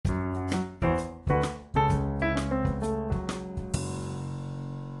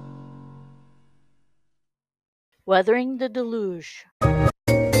Weathering the Deluge. Hi,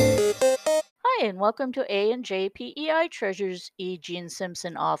 and welcome to A and J PEI Treasures E. Gene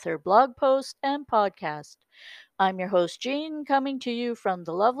Simpson author blog post and podcast. I'm your host, Jean, coming to you from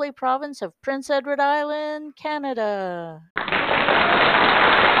the lovely province of Prince Edward Island, Canada.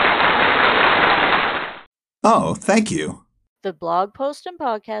 Oh, thank you. The blog post and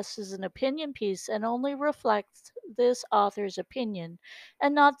podcast is an opinion piece and only reflects this author's opinion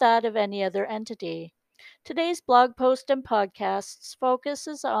and not that of any other entity. Today's blog post and podcasts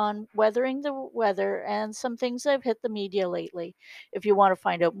focuses on weathering the weather and some things that have hit the media lately. If you want to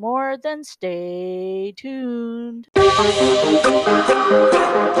find out more, then stay tuned.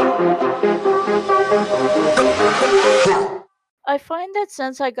 I find that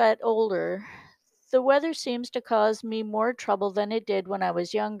since I got older, the weather seems to cause me more trouble than it did when I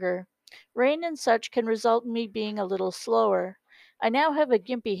was younger. Rain and such can result in me being a little slower. I now have a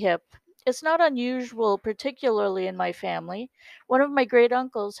gimpy hip. It's not unusual, particularly in my family. One of my great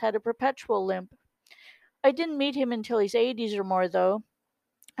uncles had a perpetual limp. I didn't meet him until his 80s or more, though.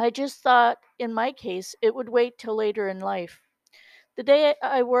 I just thought, in my case, it would wait till later in life. The day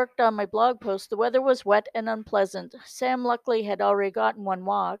I worked on my blog post, the weather was wet and unpleasant. Sam luckily had already gotten one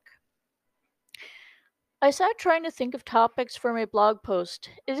walk. I sat trying to think of topics for my blog post.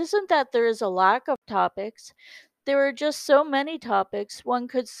 It isn't that there is a lack of topics. There are just so many topics one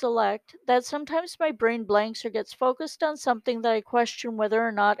could select that sometimes my brain blanks or gets focused on something that I question whether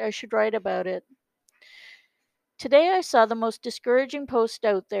or not I should write about it. Today I saw the most discouraging post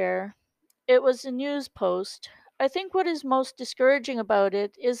out there. It was a news post. I think what is most discouraging about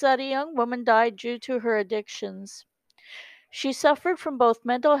it is that a young woman died due to her addictions. She suffered from both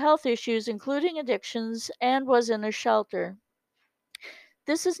mental health issues, including addictions, and was in a shelter.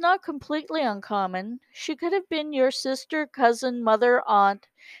 This is not completely uncommon. She could have been your sister, cousin, mother, aunt.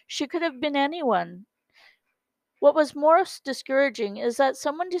 She could have been anyone. What was most discouraging is that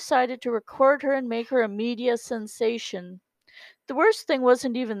someone decided to record her and make her a media sensation. The worst thing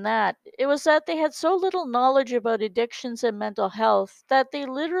wasn't even that. It was that they had so little knowledge about addictions and mental health that they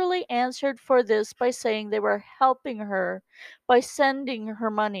literally answered for this by saying they were helping her, by sending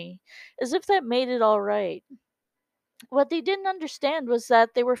her money, as if that made it all right. What they didn't understand was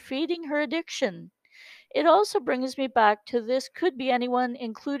that they were feeding her addiction. It also brings me back to this could be anyone,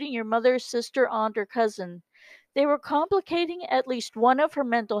 including your mother, sister, aunt, or cousin. They were complicating at least one of her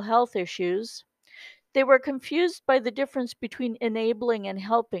mental health issues. They were confused by the difference between enabling and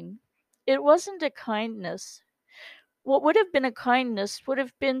helping. It wasn't a kindness. What would have been a kindness would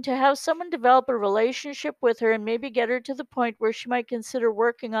have been to have someone develop a relationship with her and maybe get her to the point where she might consider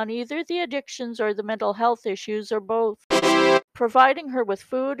working on either the addictions or the mental health issues or both. Providing her with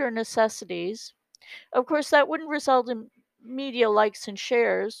food or necessities. Of course, that wouldn't result in media likes and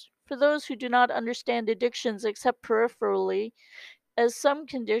shares. For those who do not understand addictions except peripherally, as some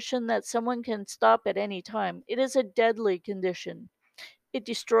condition that someone can stop at any time, it is a deadly condition. It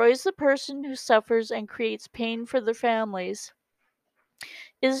destroys the person who suffers and creates pain for their families.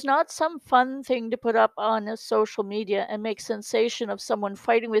 It is not some fun thing to put up on a social media and make sensation of someone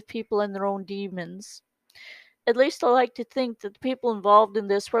fighting with people and their own demons. At least I like to think that the people involved in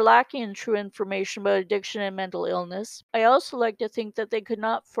this were lacking in true information about addiction and mental illness. I also like to think that they could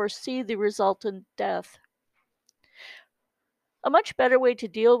not foresee the resultant death. A much better way to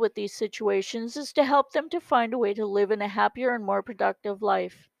deal with these situations is to help them to find a way to live in a happier and more productive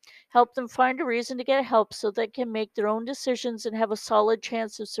life. Help them find a reason to get help so they can make their own decisions and have a solid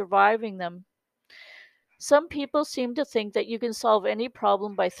chance of surviving them. Some people seem to think that you can solve any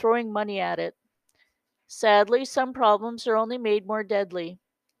problem by throwing money at it. Sadly, some problems are only made more deadly.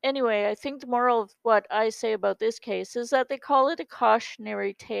 Anyway, I think the moral of what I say about this case is that they call it a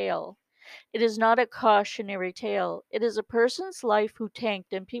cautionary tale. It is not a cautionary tale. It is a person's life who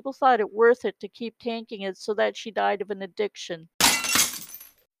tanked, and people thought it worth it to keep tanking it so that she died of an addiction.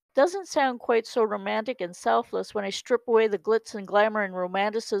 Doesn't sound quite so romantic and selfless when I strip away the glitz and glamour and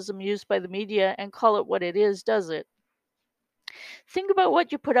romanticism used by the media and call it what it is, does it? Think about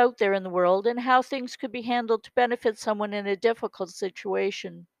what you put out there in the world and how things could be handled to benefit someone in a difficult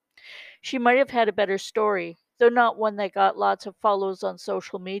situation. She might have had a better story, though not one that got lots of follows on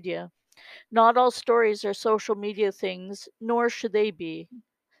social media. Not all stories are social media things, nor should they be.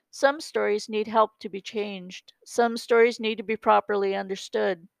 Some stories need help to be changed. Some stories need to be properly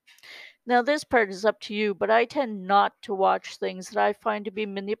understood. Now, this part is up to you, but I tend not to watch things that I find to be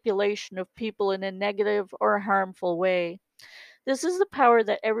manipulation of people in a negative or harmful way. This is the power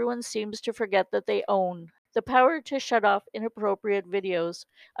that everyone seems to forget that they own. The power to shut off inappropriate videos.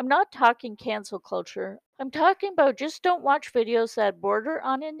 I'm not talking cancel culture. I'm talking about just don't watch videos that border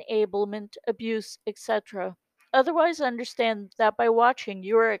on enablement, abuse, etc. Otherwise, understand that by watching,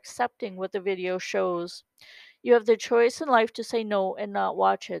 you are accepting what the video shows. You have the choice in life to say no and not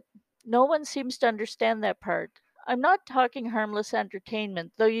watch it. No one seems to understand that part. I'm not talking harmless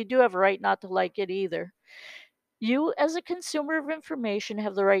entertainment, though you do have a right not to like it either. You, as a consumer of information,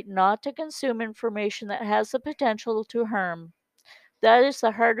 have the right not to consume information that has the potential to harm. That is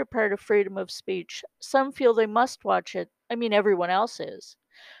the harder part of freedom of speech. Some feel they must watch it. I mean, everyone else is.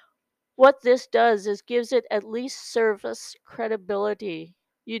 What this does is gives it at least service credibility.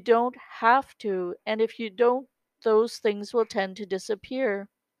 You don't have to, and if you don't, those things will tend to disappear.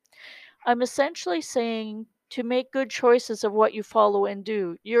 I'm essentially saying to make good choices of what you follow and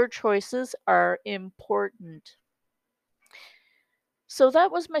do. Your choices are important. So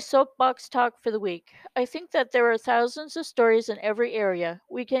that was my soapbox talk for the week. I think that there are thousands of stories in every area.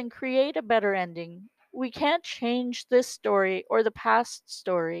 We can create a better ending. We can't change this story or the past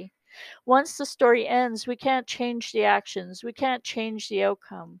story. Once the story ends, we can't change the actions. We can't change the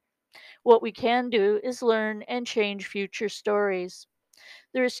outcome. What we can do is learn and change future stories.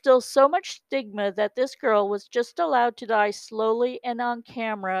 There is still so much stigma that this girl was just allowed to die slowly and on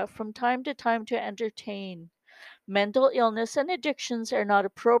camera from time to time to entertain. Mental illness and addictions are not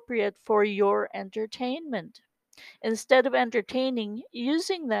appropriate for your entertainment. Instead of entertaining,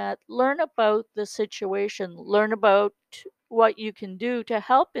 using that, learn about the situation, learn about what you can do to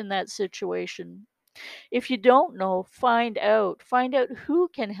help in that situation. If you don't know, find out who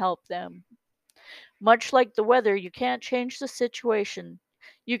can help them. Much like the weather, you can't change the situation.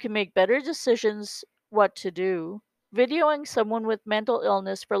 You can make better decisions what to do. Videoing someone with mental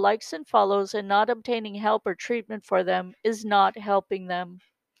illness for likes and follows and not obtaining help or treatment for them is not helping them.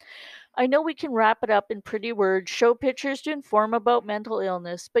 I know we can wrap it up in pretty words, show pictures to inform about mental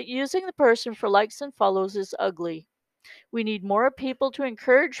illness, but using the person for likes and follows is ugly. We need more people to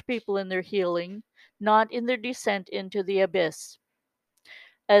encourage people in their healing, not in their descent into the abyss.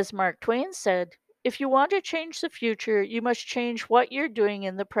 As Mark Twain said, if you want to change the future, you must change what you're doing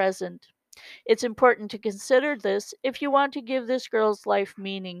in the present. It's important to consider this if you want to give this girl's life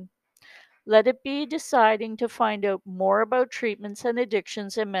meaning. Let it be deciding to find out more about treatments and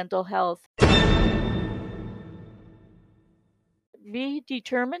addictions and mental health. Be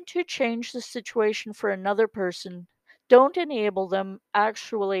determined to change the situation for another person. Don't enable them,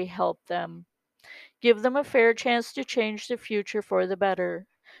 actually help them. Give them a fair chance to change the future for the better.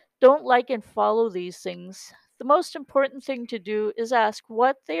 Don't like and follow these things. The most important thing to do is ask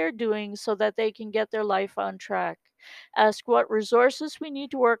what they are doing so that they can get their life on track. Ask what resources we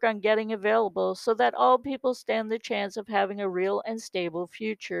need to work on getting available so that all people stand the chance of having a real and stable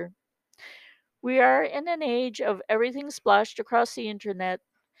future. We are in an age of everything splashed across the internet,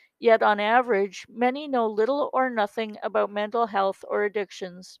 yet on average, many know little or nothing about mental health or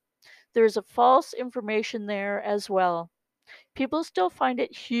addictions. There is a false information there as well. People still find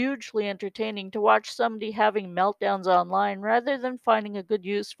it hugely entertaining to watch somebody having meltdowns online rather than finding a good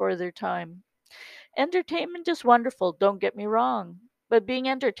use for their time. Entertainment is wonderful, don't get me wrong. But being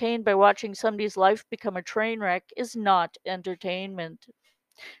entertained by watching somebody's life become a train wreck is not entertainment.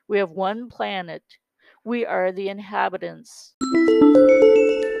 We have one planet. We are the inhabitants.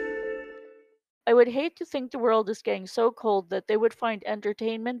 I would hate to think the world is getting so cold that they would find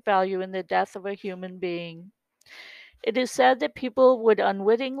entertainment value in the death of a human being. It is said that people would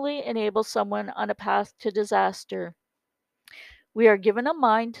unwittingly enable someone on a path to disaster. We are given a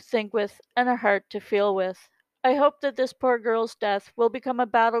mind to think with and a heart to feel with. I hope that this poor girl's death will become a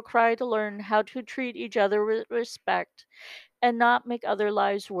battle cry to learn how to treat each other with respect and not make other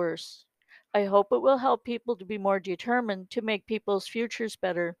lives worse. I hope it will help people to be more determined to make people's futures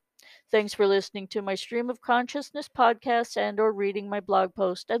better. Thanks for listening to my Stream of Consciousness podcast and or reading my blog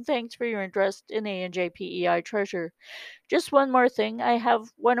post, and thanks for your interest in ANJPEI Treasure. Just one more thing. I have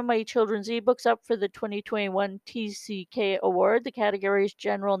one of my children's ebooks up for the 2021 TCK Award. The category is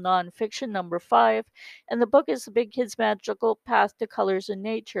General Nonfiction number 5, and the book is The Big Kid's Magical Path to Colors in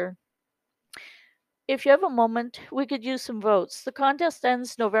Nature. If you have a moment, we could use some votes. The contest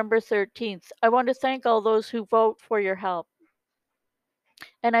ends November 13th. I want to thank all those who vote for your help.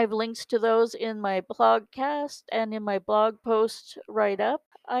 And I have links to those in my blogcast and in my blog post write up.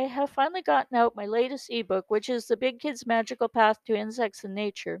 I have finally gotten out my latest ebook, which is The Big Kid's Magical Path to Insects in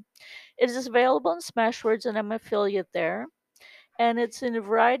Nature. It is available in Smashwords, and I'm an affiliate there. And it's in a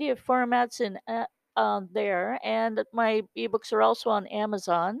variety of formats there. And my ebooks are also on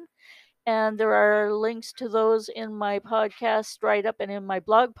Amazon. And there are links to those in my podcast write up and in my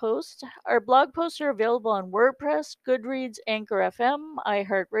blog post. Our blog posts are available on WordPress, Goodreads, Anchor FM,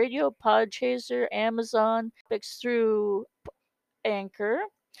 iHeartRadio, Podchaser, Amazon, Picks through Anchor,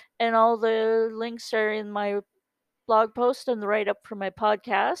 and all the links are in my blog post and the write up for my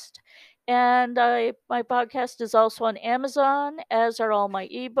podcast. And my podcast is also on Amazon, as are all my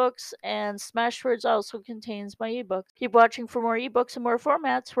ebooks, and Smashwords also contains my ebooks. Keep watching for more ebooks and more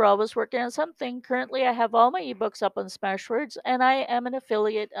formats. We're always working on something. Currently, I have all my ebooks up on Smashwords, and I am an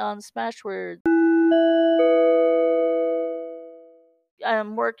affiliate on Smashwords.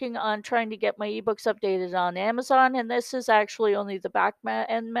 I'm working on trying to get my ebooks updated on Amazon, and this is actually only the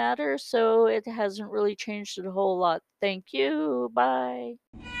end matter, so it hasn't really changed a whole lot. Thank you. Bye.